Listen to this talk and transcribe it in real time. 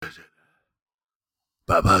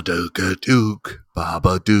Babadook,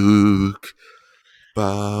 Babadook,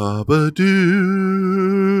 Babadook,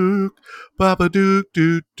 Babadook,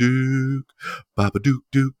 dook, dook, Babadook,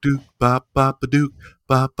 dook, dook, Babadook,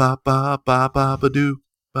 Babadook,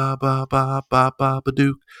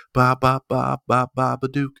 Babadook,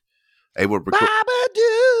 Babadook. Hey, we're Babadook.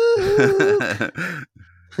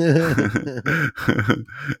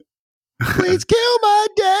 Please kill my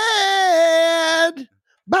dad.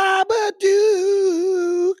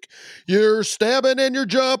 Babadook. You're stabbing and you're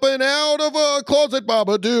jumping out of a closet.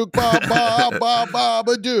 Babadook.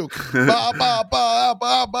 Babadook.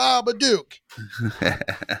 Babadook.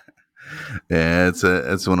 Yeah,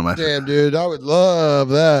 it's one of my. Damn, dude, I would love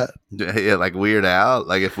that. Yeah, like Weird Al.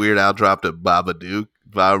 Like if Weird Al dropped a Babadook,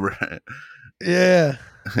 Yeah.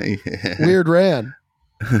 Yeah. Weird Ran.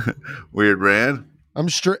 Weird Ran. I'm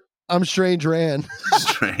Strange Ran.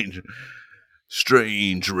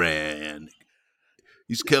 Strange Ran.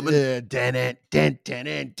 He's coming. Yeah, den.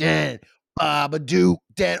 Babadook.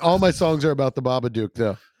 All my songs are about the Babadook,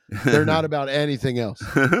 though. They're not about anything else.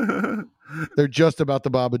 They're just about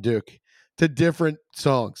the Babadook to different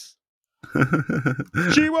songs.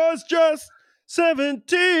 She was just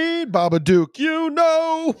 17. Babadook, you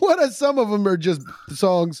know. Some of them are just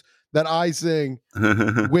songs that I sing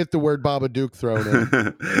with the word Babadook thrown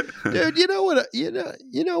in. Dude, you know what?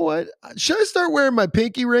 You know what? Should I start wearing my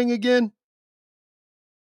pinky ring again?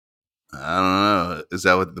 I don't know. Is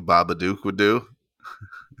that what the Babadook would do?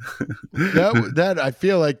 That I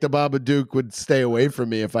feel like the Babadook would stay away from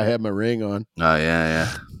me if I had my ring on. Oh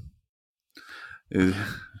yeah.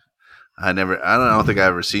 I don't think I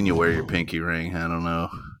ever seen you wear your pinky ring. I don't know.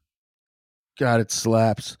 God, it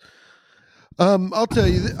slaps. I'll tell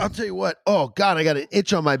you what. Oh God, I got an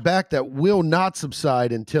itch on my back that will not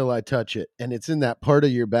subside until I touch it, and it's in that part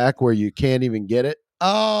of your back where you can't even get it.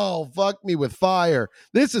 Oh, fuck me with fire.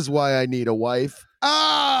 This is why I need a wife.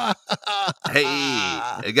 Ah, hey,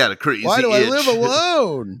 I got a crazy. Why do itch. I live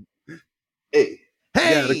alone? Hey,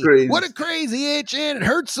 what a crazy itch, and it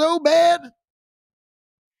hurts so bad.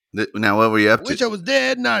 Now, what were you up to? Wish I was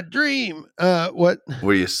dead, not dream. What?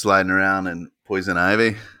 Were you sliding around in poison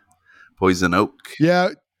ivy, poison oak? Yeah,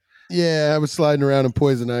 I was sliding around in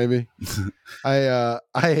poison ivy. That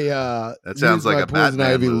sounds like a poison Batman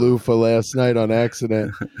ivy move. loofah last night on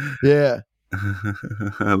accident. Yeah,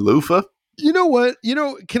 loofah. You know what?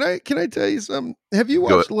 Can I tell you something? Have you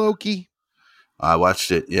watched Loki? I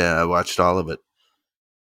watched it. Yeah, I watched all of it.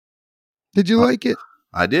 Did you like it?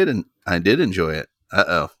 I did, and I did enjoy it.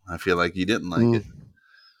 I feel like you didn't like it.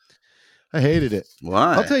 I hated it.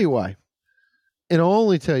 Why? I'll tell you why. And I'll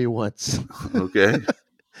only tell you once. Okay.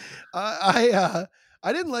 I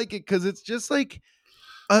didn't like it because it's just like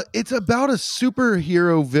it's about a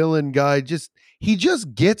superhero villain guy. He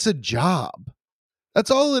just gets a job. That's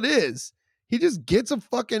all it is. He just gets a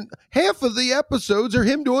fucking half of the episodes are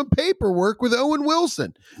him doing paperwork with Owen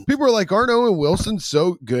Wilson. People are like, aren't Owen Wilson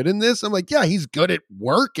so good in this? I'm like, yeah, he's good at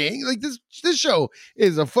working. Like this show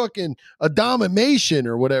is a fucking domination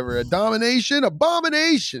or whatever. A domination,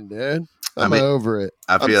 abomination, man. I'm over it.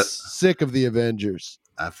 I'm sick of the Avengers.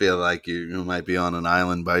 I feel like you might be on an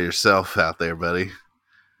island by yourself out there, buddy.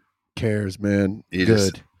 Cares, man.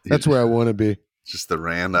 That's where I want to be. Just the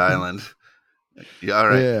Rand Island. Yeah, all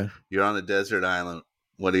right. Yeah. You're on a desert island.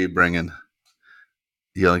 What are you bringing?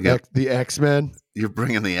 The X-Men. You're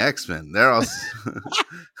bringing the X-Men. They're all.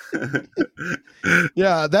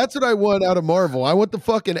 Yeah, that's what I want out of Marvel. I want the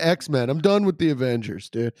fucking X-Men. I'm done with the Avengers,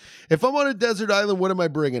 dude. If I'm on a desert island, what am I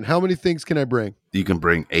bringing? How many things can I bring? You can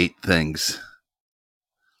bring 8 things.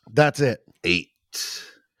 That's it. 8.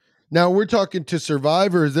 Now we're talking to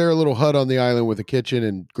survive, or is there a little hut on the island with a kitchen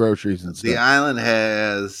and groceries and stuff? The island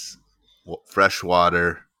has fresh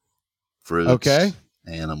water, fruits,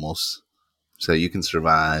 animals, so you can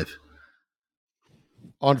survive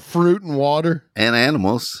on fruit and water and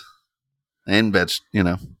animals and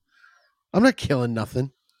I'm not killing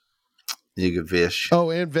nothing. You can fish.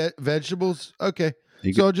 Oh, and vegetables. Okay,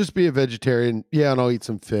 so I'll just be a vegetarian. Yeah, and I'll eat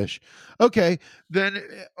some fish. Okay, then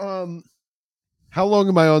how long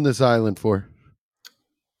am I on this island for?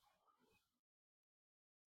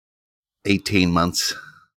 18 months.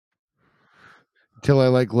 Till I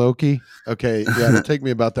like Loki. Okay, yeah, it'll take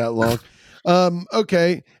me about that long.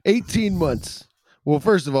 Okay, 18 months. Well,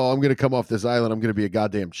 first of all, I'm going to come off this island. I'm going to be a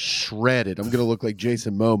goddamn shredded. I'm going to look like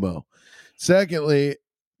Jason Momoa. Secondly,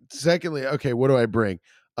 okay, what do I bring?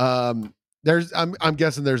 I'm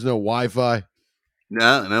guessing there's no Wi-Fi.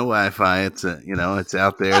 No Wi-Fi. It's it's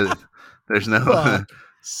out there. There's no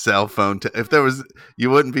cell phone. If there was,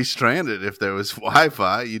 you wouldn't be stranded. If there was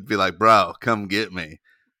Wi-Fi, you'd be like, bro, come get me.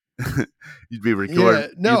 You'd be recording. Yeah,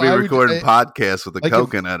 no, you'd be I would- recording I- podcasts with a like if-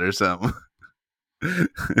 coconut or something.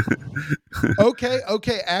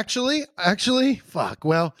 Okay. Actually, fuck.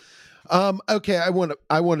 Well, okay. I want.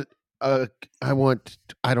 I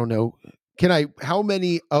don't know. How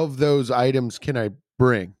many of those items can I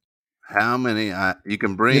bring? How many? You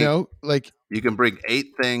can bring. You know, like You can bring 8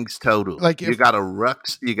 things total. Like you if- got a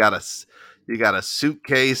rucks. You got a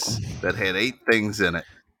suitcase that had 8 things in it.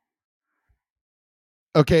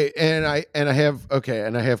 okay, and I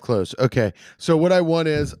have clothes. Okay, so what I want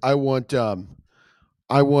is I want a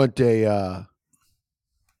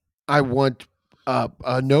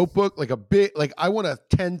notebook, like a big, like I want a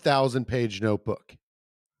 10,000 page notebook,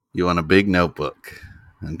 You want a big notebook,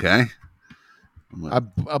 okay? a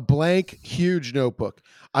blank, huge notebook.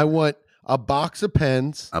 I want a box of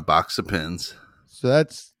pens. A box of pens. So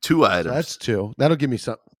that's 2 items. So that's 2. That'll give me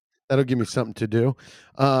something to do.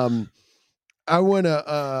 I want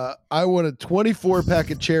a 24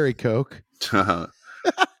 pack of cherry Coke.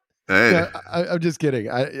 Hey. No, I'm just kidding.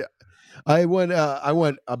 I want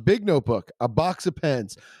a big notebook, a box of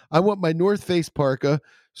pens. I want my North Face parka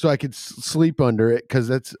so I could sleep under it because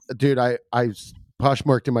that's, dude. I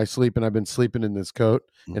poshmarked in my sleep and I've been sleeping in this coat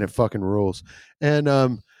and it fucking rules. And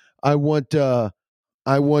I want a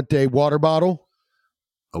water bottle.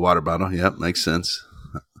 A water bottle. Yep, makes sense.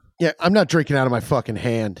 Yeah, I'm not drinking out of my fucking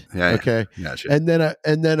hand. Yeah. Okay. Gotcha. And then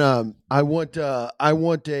I want a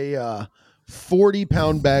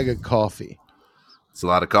 40-pound bag of coffee. It's a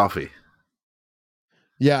lot of coffee.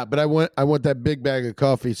 Yeah, but I want that big bag of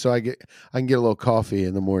coffee so I can get a little coffee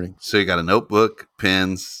in the morning. So you got a notebook,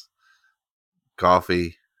 pens,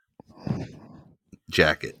 coffee,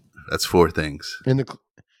 jacket. That's 4 things. And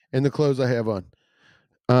the clothes I have on.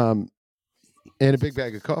 And a big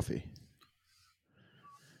bag of coffee.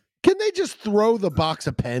 Can they just throw the box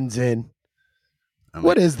of pens in? I mean,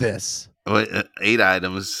 What is this? 8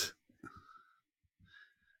 items.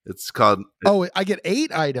 It's called. Oh, I get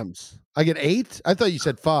 8 items. I get 8. I thought you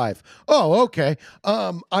said 5. Oh, okay.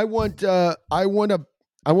 I want a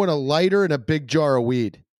lighter and a big jar of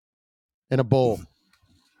weed and a bowl.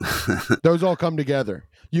 Those all come together.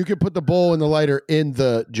 You can put the bowl and the lighter in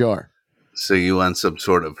the jar. So you want some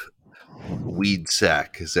sort of weed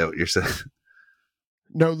sack? Is that what you're saying?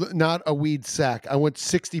 No, not a weed sack. I want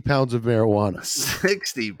 60 pounds of marijuana.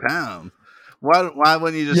 60 pounds. Why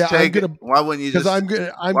wouldn't you just Yeah, take? I'm gonna- Why wouldn't you just?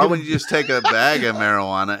 Because why wouldn't you just take a bag of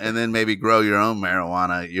marijuana and then maybe grow your own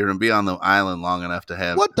marijuana? You're gonna be on the island long enough to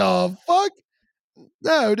have. What the fuck?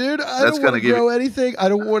 No, dude. I That's don't gonna want to give grow anything. I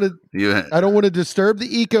don't want to disturb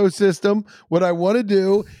the ecosystem. What I want to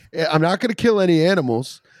do, I'm not going to kill any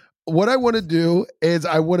animals. What I want to do is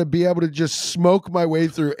I want to be able to just smoke my way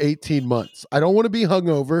through 18 months. I don't want to be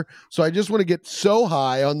hungover. So I just want to get so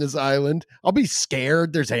high on this island. I'll be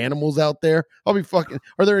scared. There's animals out there. I'll be fucking.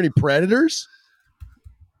 Are there any predators?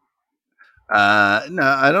 No,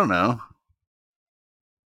 I don't know.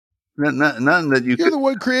 Nothing that you You're could. the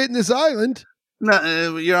one creating this island.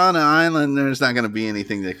 No, you're on an island. There's not going to be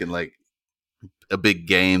anything that can, like, a big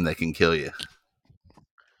game that can kill you.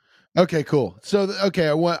 Okay, cool. So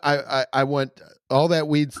I want all that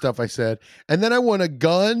weed stuff I said, and then I want a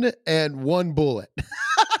gun and 1 bullet,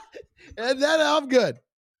 and then I'm good.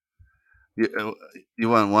 You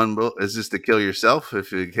want 1 bullet? Is this to kill yourself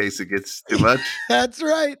if in case it gets too much? That's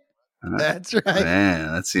right. That's right.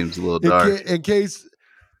 Man, that seems a little dark. In case,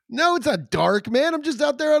 no, it's not dark, man. I'm just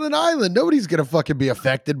out there on an island. Nobody's gonna fucking be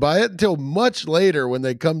affected by it until much later when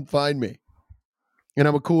they come find me, and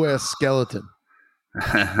I'm a cool ass skeleton.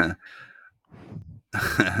 Because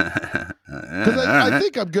I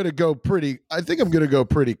think I'm gonna go pretty. I think I'm gonna go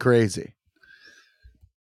pretty crazy.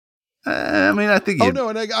 I mean, I think. Oh no,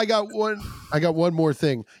 and I got one. I got one more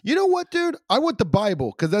thing. You know what, dude? I want the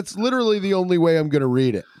Bible because that's literally the only way I'm gonna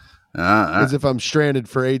read it. Is if I'm stranded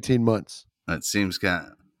for 18 months. That seems kind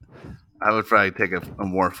of. I would probably take a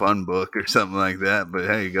more fun book or something like that. But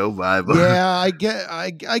hey, go Bible. Yeah, I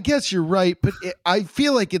guess you're right, but I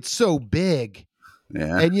feel like it's so big.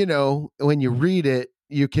 Yeah. And you know, when you read it,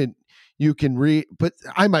 you can read, but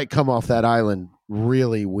I might come off that island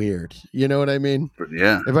really weird. You know what I mean?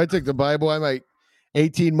 Yeah. If I take the Bible, I might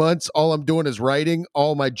 18 months, all I'm doing is writing.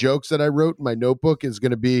 All my jokes that I wrote in my notebook is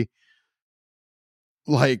going to be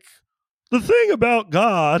like the thing about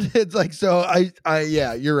God. It's like, so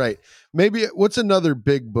yeah, you're right. Maybe what's another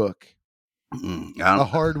big book? A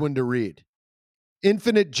hard one to read.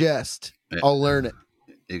 Infinite Jest. Yeah. I'll learn it.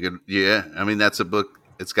 You could, yeah. I mean, that's a book.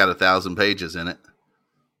 It's got 1,000 pages in it.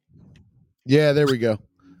 Yeah, there we go.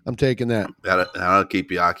 I'm taking that. That'll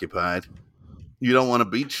keep you occupied. You don't want a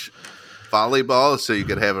beach volleyball so you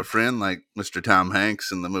could have a friend like Mr. Tom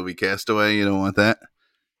Hanks in the movie Castaway. You don't want that?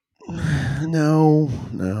 No.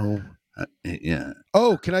 Yeah.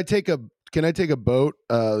 Oh, can I take a boat,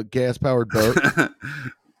 gas powered boat?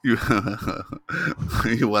 you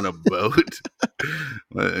you want a boat?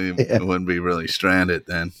 Well, you wouldn't be really stranded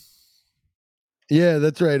then. Yeah,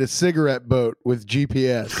 that's right. A cigarette boat with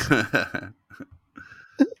GPS.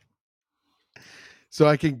 So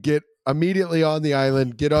I can get immediately on the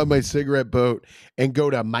island, get on my cigarette boat, and go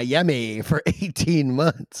to Miami for 18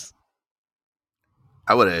 months.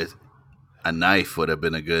 I would have, a knife would have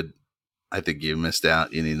been a good, I think you missed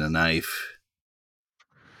out. You need a knife.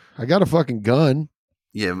 I got a fucking gun.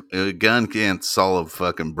 Yeah, a gun can't solve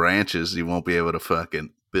fucking branches. You won't be able to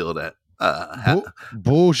fucking build it.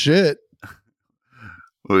 Bullshit.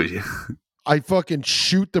 Would you? I fucking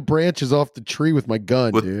shoot the branches off the tree with my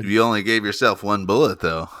gun, dude. You only gave yourself one bullet,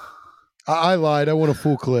 though. I lied. I want a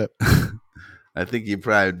full clip. I think you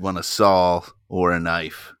probably want a saw or a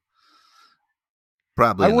knife.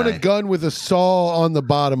 Probably. I want a gun with a saw on the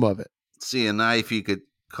bottom of it. See, a knife, you could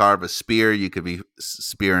carve a spear. You could be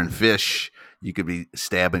spearing fish. You could be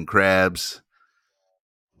stabbing crabs.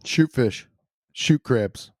 Shoot fish. Shoot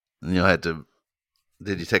crabs. And you'll have to.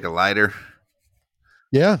 Did you take a lighter?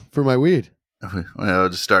 Yeah, for my weed. Well,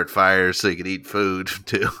 just start fires so you can eat food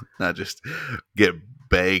too, not just get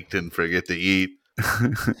baked and forget to eat.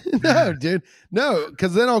 No, dude. No,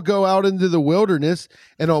 because then I'll go out into the wilderness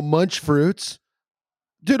and I'll munch fruits.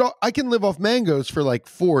 Dude, I can live off mangoes for like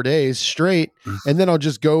 4 days straight, and then I'll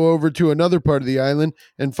just go over to another part of the island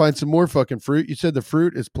and find some more fucking fruit. You said the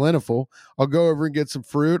fruit is plentiful. I'll go over and get some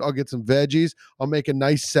fruit. I'll get some veggies. I'll make a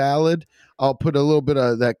nice salad. I'll put a little bit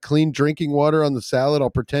of that clean drinking water on the salad.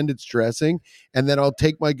 I'll pretend it's dressing, and then I'll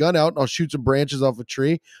take my gun out and I'll shoot some branches off a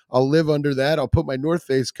tree. I'll live under that. I'll put my North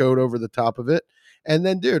Face coat over the top of it. And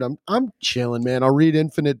then, dude, I'm chilling, man. I'll read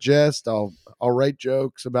Infinite Jest. I'll write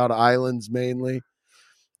jokes about islands mainly.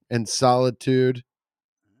 And solitude.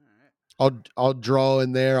 I'll draw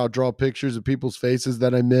in there. I'll draw pictures of people's faces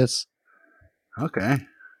that I miss. Okay.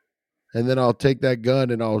 And then I'll take that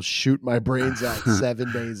gun and I'll shoot my brains out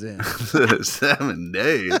 7 days in. 7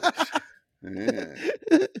 days. Yeah.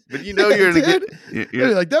 But you know you're gonna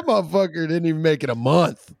you're like, that motherfucker didn't even make it a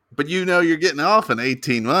month. But you know you're getting off in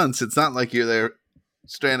 18 months. It's not like you're there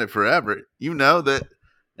stranded forever. You know that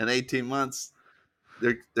in 18 months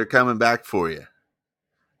they're coming back for you.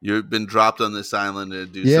 You've been dropped on this island to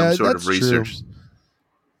do some sort of research.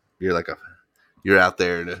 True. You're out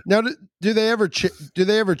there to. Now, do they ever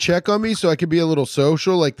check on me so I can be a little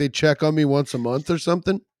social? Like they check on me once a month or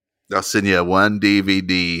something? They'll send you one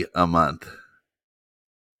DVD a month.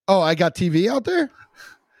 Oh, I got TV out there?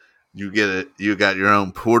 You get it. You got your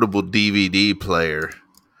own portable DVD player.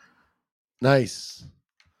 Nice.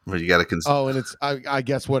 Well, you got to and it's I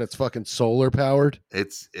guess what, it's fucking solar powered.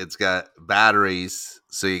 It's got batteries,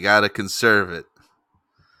 so you got to conserve it.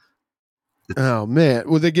 Oh man,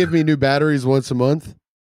 will they give me new batteries once a month?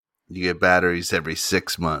 You get batteries every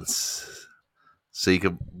 6 months, so you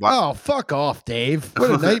can. Oh, fuck off, Dave! What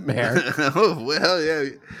a nightmare. Oh, well, yeah.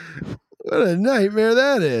 What a nightmare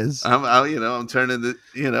that is. I'm turning the.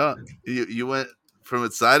 You went from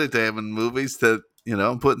excited to having movies to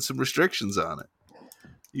I'm putting some restrictions on it.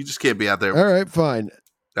 You just can't be out there. All right, fine.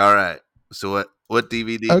 All right. So what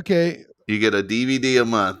DVD? Okay. You get a DVD a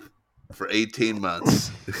month for 18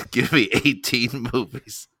 months. Give me 18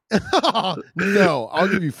 movies. No, I'll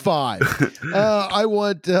give you 5. I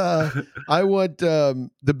want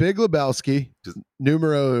The Big Lebowski,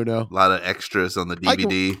 numero uno. A lot of extras on the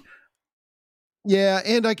DVD. Yeah,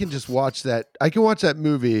 and I can just watch that. I can watch that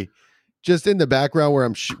movie just in the background where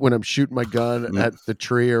when I'm shooting my gun at the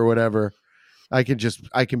tree or whatever. I can just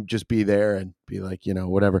be there and be like,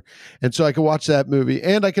 whatever. And so I can watch that movie,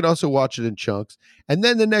 and I could also watch it in chunks. And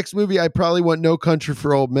then the next movie, I probably want No Country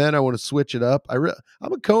for Old Men. I want to switch it up. I'm a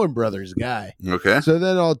Coen Brothers guy. Okay. So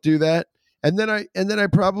then I'll do that. And then I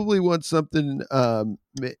probably want something. I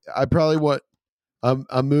probably want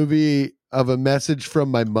a movie of a message from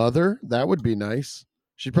my mother. That would be nice.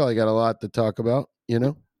 She probably got a lot to talk about,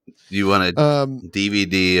 You want a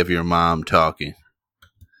DVD of your mom talking?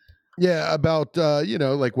 Yeah, about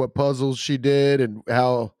like what puzzles she did and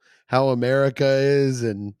how America is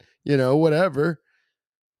and whatever.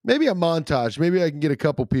 Maybe a montage. Maybe I can get a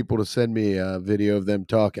couple people to send me a video of them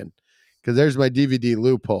talking. Because there's my DVD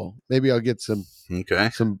loophole. Maybe I'll get some of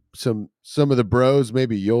the bros.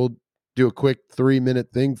 Maybe you'll do a quick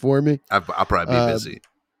 3-minute thing for me. I'll probably be busy.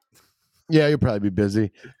 Yeah, you'll probably be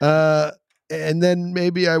busy. And then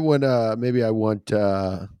maybe I want like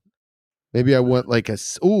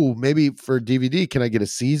maybe for DVD, can I get a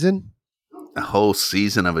season? A whole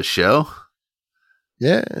season of a show?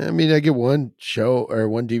 Yeah, I mean, I get one show or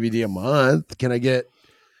one DVD a month. Can I get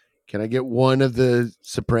one of the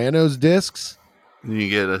Sopranos discs? You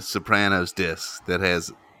get a Sopranos disc that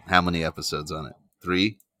has how many episodes on it?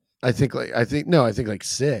 3? I think like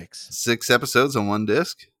 6. 6 episodes on one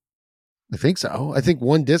disc? I think so. I think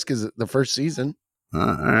one disc is the first season.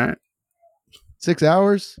 All right. 6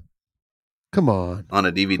 hours? Come on. On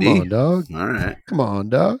a DVD? Come on, dog. All right. Come on,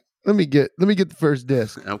 dog. Let me get the first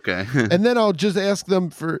disc. Okay. And then I'll just ask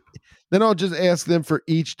them for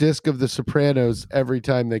each disc of the Sopranos every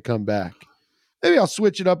time they come back. Maybe I'll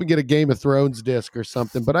switch it up and get a Game of Thrones disc or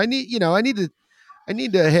something, but I need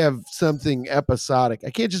to have something episodic.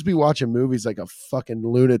 I can't just be watching movies like a fucking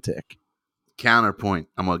lunatic. Counterpoint.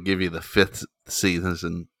 I'm going to give you the 5th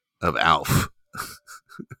season of Alf.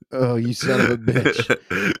 Oh, you son of a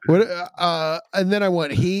bitch. What and then I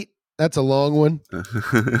want Heat. That's a long one. I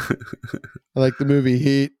like the movie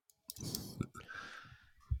Heat.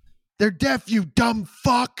 They're deaf, you dumb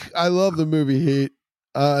fuck. I love the movie Heat.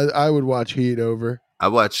 I would watch Heat over. I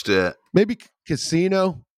watched maybe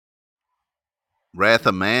Casino. Wrath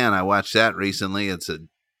of Man. I watched that recently. It's a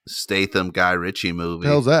Statham Guy Ritchie movie. The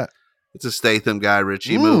hell's that? It's a Statham Guy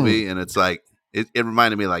Ritchie movie, and it's like it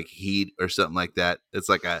reminded me like Heat or something like that. It's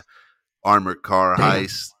like a armored car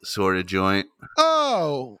heist sort of joint.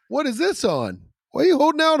 Oh, what is this on? Why are you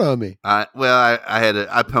holding out on me? I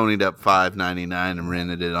ponied up $5.99 and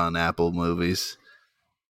rented it on Apple Movies.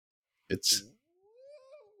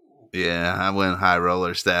 I went high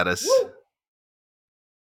roller status. Woo!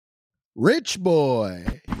 Rich boy.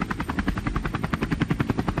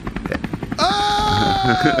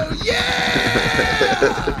 Oh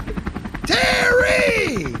yeah,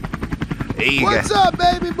 Terry. Hey, what's up,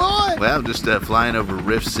 baby boy? Well, I'm just flying over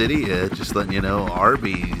Rift City. Just letting you know,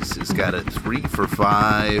 Arby's has got a 3 for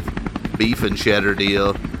 $5 beef and cheddar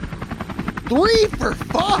deal. 3 for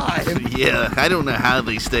 $5? Yeah, I don't know how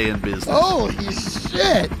they stay in business. Holy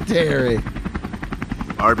shit, Terry!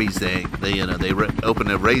 Arby's, they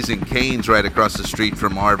opened a Raising Cane's right across the street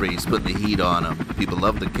from Arby's, putting the heat on them. People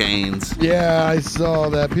love the canes. Yeah, I saw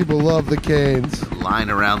that. People love the canes.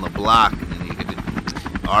 Line around the block,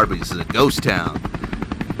 and Arby's is a ghost town.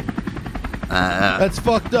 That's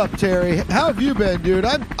fucked up, Terry. How have you been, dude?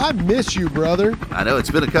 I miss you, brother. I know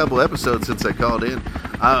it's been a couple episodes since I called in.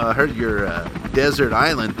 I heard your desert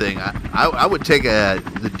island thing. I would take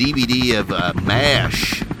the DVD of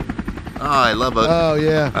MASH. Oh, I love it. Oh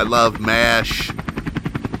yeah, I love MASH.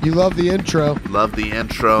 You love the intro. Love the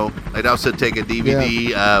intro. I'd also take a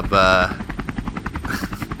DVD of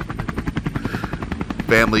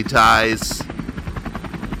Family Ties.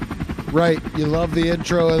 Right, you love the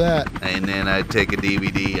intro of that. And then I'd take a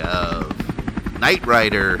DVD of Knight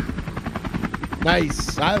Rider.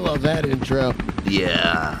 Nice. I love that intro.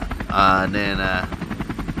 Yeah. And then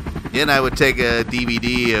I would take a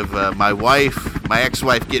DVD of my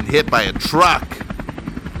ex-wife getting hit by a truck.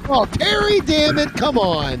 Oh, Terry, damn it. Come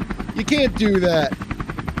on. You can't do that.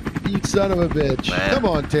 You son of a bitch. Man, come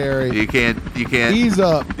on, Terry. You can't. Ease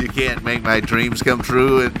up. You can't make my dreams come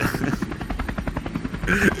true.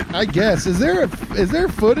 I guess. Is there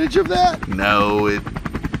footage of that? No,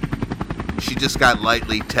 she just got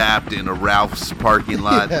lightly tapped in a Ralph's parking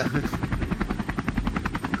lot.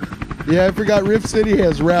 Yeah, I forgot Rift City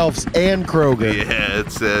has Ralph's and Kroger. Yeah,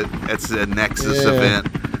 it's a Nexus event.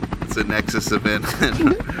 It's a Nexus event.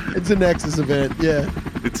 It's a Nexus event, yeah.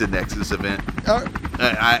 It's a Nexus event.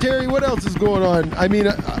 Terry, what else is going on? I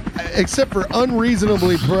mean, except for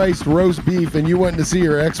unreasonably priced roast beef and you went to see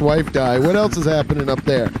your ex-wife die, what else is happening up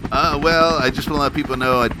there? Well, I just want to let people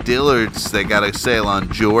know at Dillard's, they got a sale on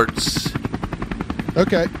jorts.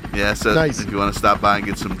 Okay. Yeah, so nice. If you want to stop by and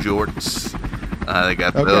get some jorts, they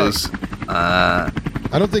got those. I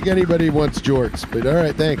don't think anybody wants jorts, but all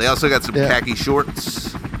right, thanks. They also got some khaki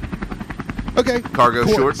shorts. Okay. Cargo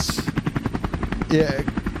shorts. Yeah,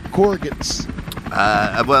 corgets.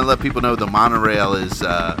 I want to let people know the monorail is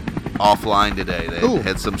offline today. They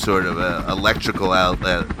had some sort of electrical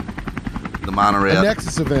outlet. The monorail. A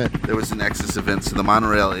Nexus event. There was a Nexus event, so the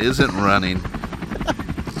monorail isn't running.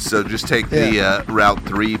 So just take the Route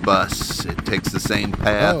 3 bus. It takes the same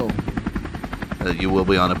path. You will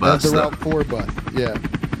be on a bus. The Route 4 bus. Yeah.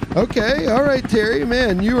 Okay. All right, Terry.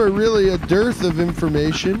 Man, you are really a dearth of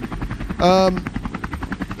information.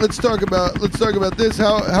 Let's talk about this.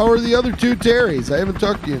 How are the other 2 Terrys? I haven't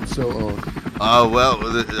talked to you in so long. Oh well,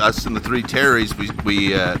 us and the 3 Terrys,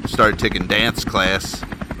 we started taking dance class.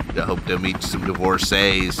 I hope to meet some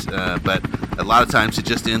divorcees, but a lot of times it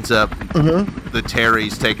just ends up the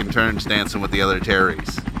Terrys taking turns dancing with the other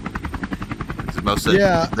Terrys. most of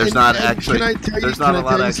Yeah, there's not actually can I tell you, there's not a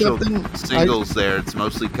lot of actual something? singles there. It's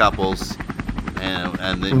mostly couples, and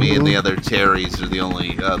me and Mhm. the other Terrys are the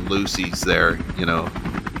only Lucys there. You know.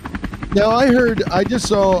 Now I just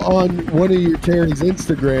saw on one of your Terry's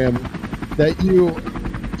Instagram that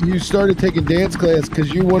you started taking dance class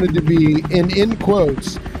because you wanted to be, and in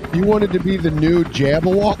quotes, you wanted to be the new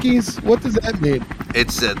Jabberwockies. What does that mean?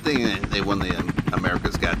 It's a thing that they won the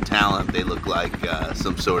America's Got Talent. They look like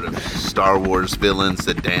some sort of Star Wars villains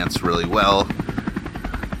that dance really well.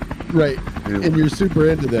 Right, and you're super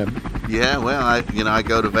into them. Yeah, well, I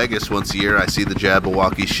go to Vegas once a year. I see the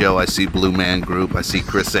Jabberwocky show. I see Blue Man Group. I see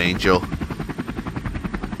Chris Angel.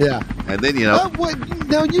 Yeah, And then what?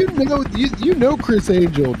 Now you know Chris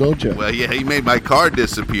Angel, don't you? well, yeah, he made my car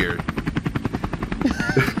disappear.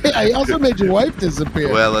 Yeah, he also made your wife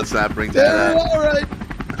disappear. Well, let's not bring that Terry, up. all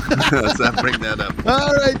right, Let's not bring that up.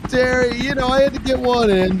 all right, Terry. You know I had to get one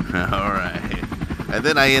in. All right. And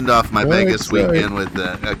then I end off my All Vegas right, sorry. weekend with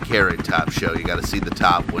a Carrot Top show. You got to see the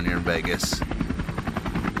top when you're in Vegas.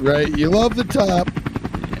 Right, you love the top.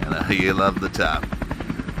 Yeah, you love the top.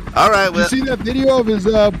 All right, Did you well, see that video of his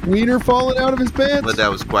wiener falling out of his pants? but that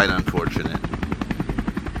was quite unfortunate.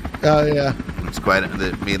 Oh yeah. It was quite.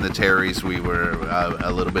 Me and the Terrys, we were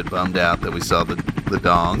a little bit bummed out that we saw the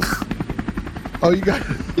dong. Oh,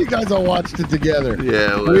 you guys all watched it together.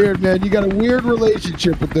 Yeah, Weird, man. You got a weird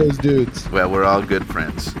relationship with those dudes. well, we're all good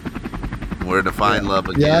friends. We're to find love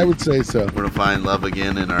again. Yeah, I would say so. We're to find love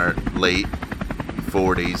again in our late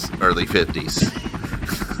 40s, early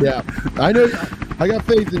 50s. Yeah, I know. I got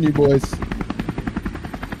faith in you, boys.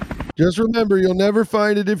 Just remember, you'll never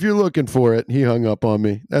find it if you're looking for it. He hung up on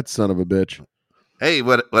me. That son of a bitch. Hey,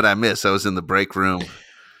 what I miss? I was in the break room.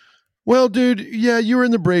 Well, dude, yeah, you were in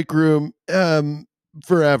the break room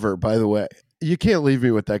forever, by the way. You can't leave me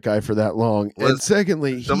with that guy for that long. Well, and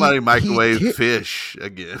secondly, Somebody microwaved he- fish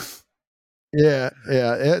again. Yeah,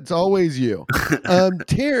 it's always you.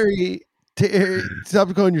 Terry,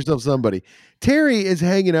 stop calling yourself somebody. Terry is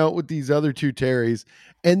hanging out with these other two Terrys,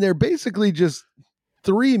 and they're basically just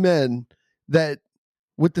three men that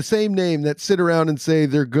with the same name that sit around and say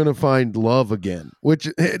they're gonna find love again. Which,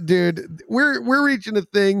 dude, we're reaching a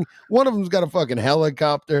thing. One of them's got a fucking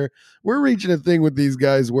helicopter. We're reaching a thing with these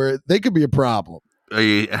guys where they could be a problem.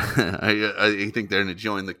 You think they're going to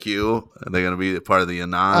join the queue? Are they going to be part of the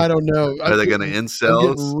Anon? I don't know. Are they going to I'm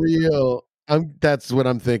incels? getting real. That's what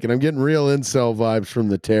I'm thinking. I'm getting real incel vibes from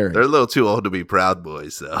the Terry. They're a little too old to be Proud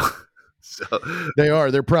Boys, though. So They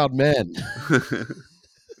are. They're proud men.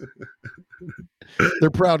 They're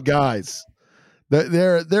proud guys.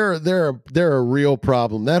 They're a real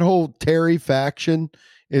problem. That whole Terry faction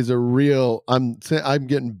is a real. I'm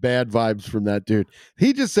getting bad vibes from that dude.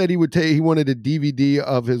 He just said he wanted a DVD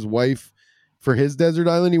of his wife for his desert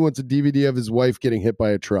island. He wants a DVD of his wife getting hit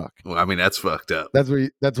by a truck. well, I mean, that's fucked up. That's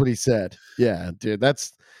what he said. Yeah, dude.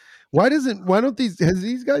 Why don't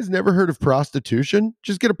these guys never heard of prostitution?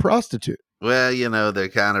 Just get a prostitute. Well, they're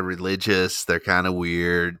kind of religious. They're kind of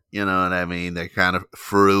weird. You know what I mean? They're kind of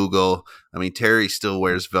frugal. I mean, Terry still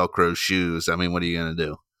wears Velcro shoes. I mean, what are you going to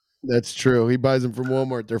do? That's true. He buys them from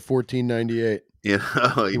Walmart. They're $14.98.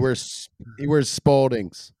 He wears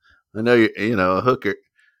Spaldings. I know a hooker.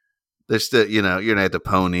 They're still, you're gonna have to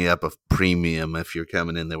pony up a premium if you're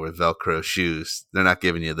coming in there with Velcro shoes. They're not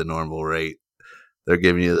giving you the normal rate. They're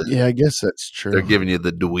giving you Yeah, I guess that's true. They're giving you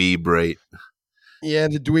the dweeb rate. Yeah,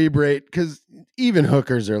 the dweeb rate, because even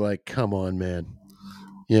hookers are like, come on, man.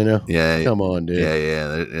 Yeah, Come on, dude.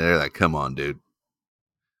 yeah. They're like, come on, dude.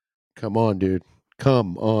 Come on, dude.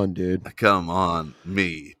 Come on, dude. Come on,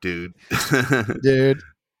 me, dude. Dude.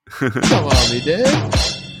 Come on, me, dude.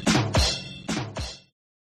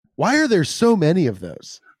 Why are there so many of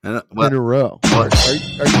those in a row? Are you?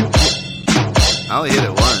 I only hit it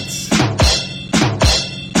once.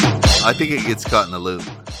 I think it gets caught in the loop.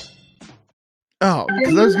 Oh,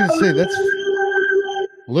 because I was going to say that's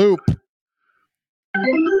loop.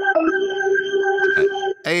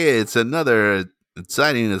 Hey, it's another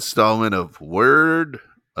exciting installment of Word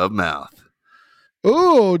of Mouth.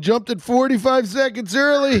 Ooh, jumped it 45 seconds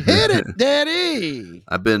early. Hit it, Daddy.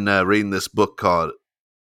 I've been reading this book called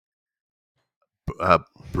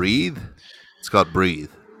Breathe. It's called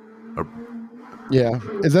Breathe. Yeah.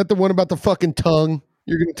 Is that the one about the fucking tongue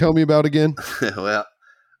you're going to tell me about again? Well,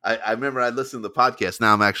 I remember I listened to the podcast.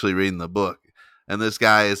 Now I'm actually reading the book. And this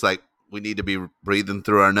guy is like, we need to be breathing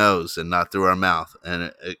through our nose and not through our mouth.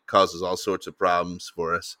 And it causes all sorts of problems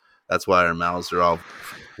for us. That's why our mouths are all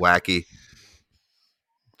wacky.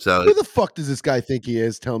 So who the fuck does this guy think he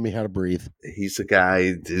is telling me how to breathe? He's a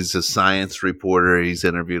guy, he's a science reporter. He's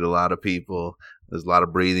interviewed a lot of people. There's a lot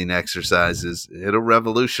of breathing exercises. It'll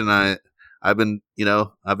revolutionize. I've been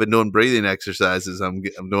doing breathing exercises. I'm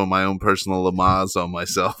doing my own personal Lamaze on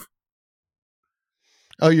myself.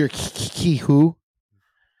 Oh, you're who?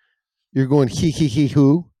 You're going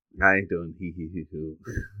who? I ain't doing who.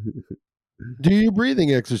 Do your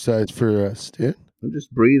breathing exercise for us, dude. I'm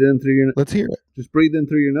just breathing through your. Let's hear it. Just breathe in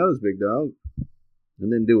through your nose, big dog,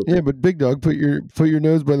 and then do it. Yeah, but big dog, put your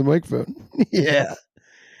nose by the microphone. Yeah.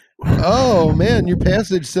 Oh man, your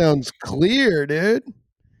passage sounds clear, dude.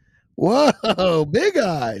 Whoa, big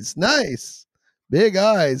eyes, nice. Big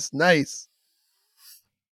eyes, nice.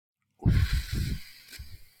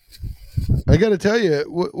 I got to tell you,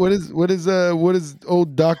 what is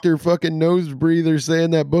old Dr. fucking nose breather say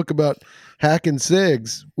in that book about hacking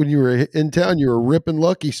cigs? When you were in town, you were ripping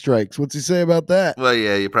Lucky Strikes. What's he say about that? Well,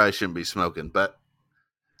 yeah, you probably shouldn't be smoking, but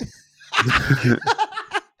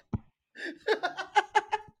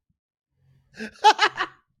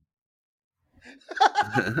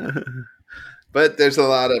but there's a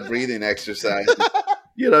lot of breathing exercises.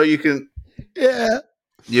 You can. Yeah.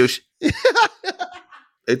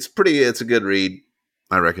 It's a good read.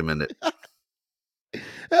 I recommend it.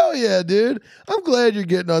 Hell yeah, dude. I'm glad you're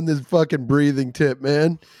getting on this fucking breathing tip,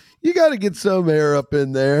 man. You got to get some air up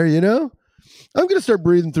in there, you know? I'm going to start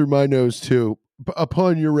breathing through my nose too,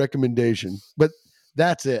 upon your recommendation. But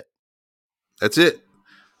that's it. That's it.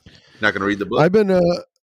 Not going to read the book? I've been,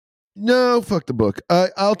 no, fuck the book.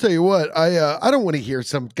 I'll tell you what, I don't want to hear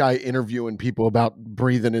some guy interviewing people about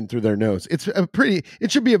breathing in through their nose. It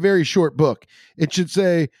should be a very short book. It should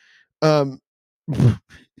say, it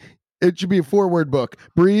should be a 4-word book.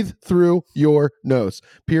 Breathe through your nose.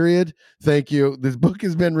 Period. Thank you. This book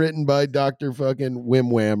has been written by Dr. fucking Wim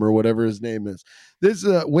Wham or whatever his name is. This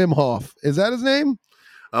Wim Hof. Is that his name?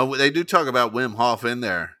 Oh, they do talk about Wim Hof in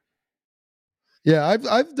there. Yeah,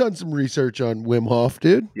 I've done some research on Wim Hof,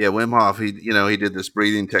 dude. Yeah, Wim Hof, he did this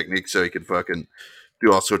breathing technique so he could fucking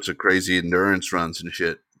do all sorts of crazy endurance runs and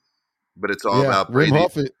shit. But it's all about breathing.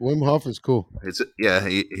 Wim Hof is cool. It's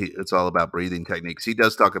all about breathing techniques. He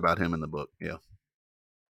does talk about him in the book. Yeah.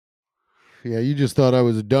 Yeah, you just thought I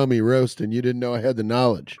was a dummy roasting. You didn't know I had the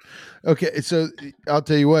knowledge. Okay, so I'll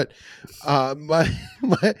tell you what. My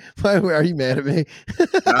are you mad at me?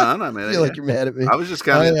 No, I'm not mad at you. I feel like you're mad at me. I was just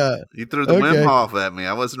kind of you threw the Wim Hof at me.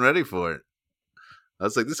 I wasn't ready for it. I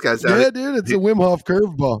was like, this guy's out. Yeah, dude, it's a Wim Hof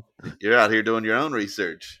curveball. You're out here doing your own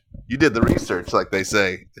research. You did the research, like they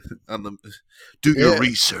say. Do your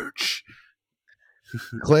research.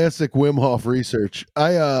 Classic Wim Hof research.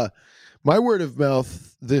 My word of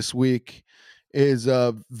mouth this week is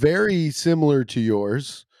very similar to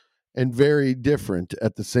yours and very different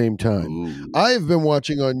at the same time. Ooh. I have been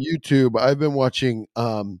watching on YouTube. I've been watching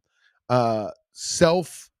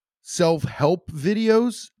self-help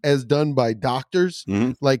videos as done by doctors,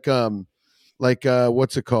 like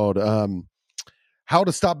what's it called? How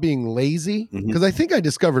to stop being lazy. Because I think I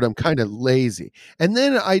discovered I'm kind of lazy. And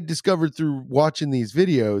then I discovered through watching these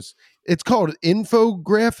videos, it's called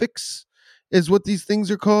infographics is what these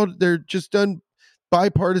things are called. They're just done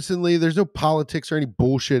bipartisanly. There's no politics or any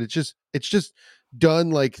bullshit. It's just done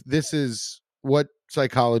like this is what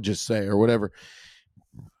psychologists say or whatever.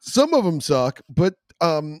 Some of them suck, but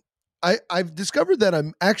I've discovered that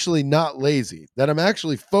I'm actually not lazy, that I'm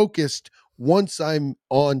actually focused once I'm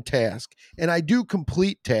on task, and I do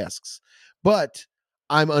complete tasks, but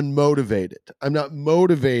I'm unmotivated. I'm not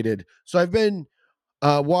motivated. So I've been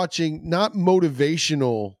watching not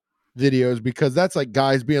motivational videos because that's like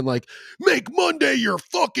guys being like, make Monday your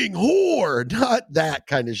fucking whore. Not that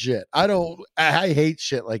kind of shit. I hate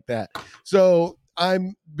shit like that. So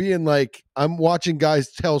I'm being like, I'm watching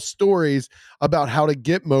guys tell stories about how to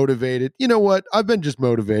get motivated. You know what? I've been just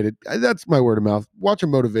motivated. That's my word of mouth. Watch a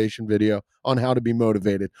motivation video on how to be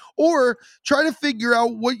motivated, or try to figure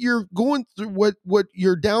out what you're going through, what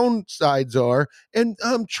your downsides are, and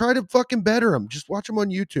try to fucking better them. Just watch them on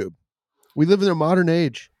YouTube. We live in a modern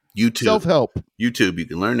age. YouTube. Self-help. YouTube. You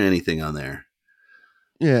can learn anything on there.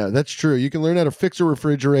 Yeah, that's true. You can learn how to fix a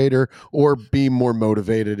refrigerator or be more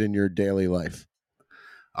motivated in your daily life.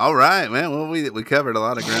 All right, man. Well, we covered a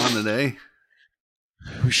lot of ground today.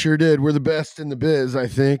 We sure did. We're the best in the biz, I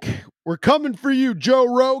think. We're coming for you,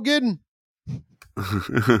 Joe Rogan.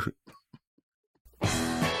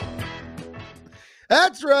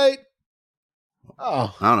 That's right.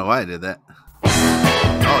 Oh, I don't know why I did that.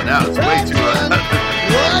 Oh, now it's way too loud.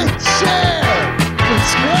 Like, share,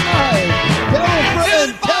 subscribe, tell a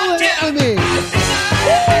friend, tell an enemy.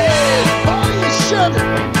 Buy a shirt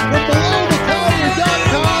from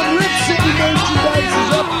belowthecountry.com. Rip City merchandise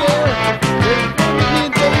is up there. There's me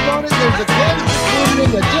and Dave on it. There's a classic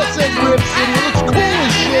that just says Rip City. It looks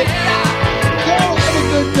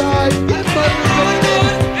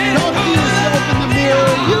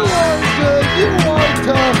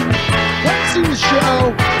the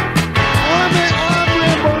show. I'm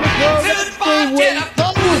Ram Barnacle.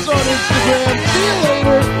 Follow us on Instagram,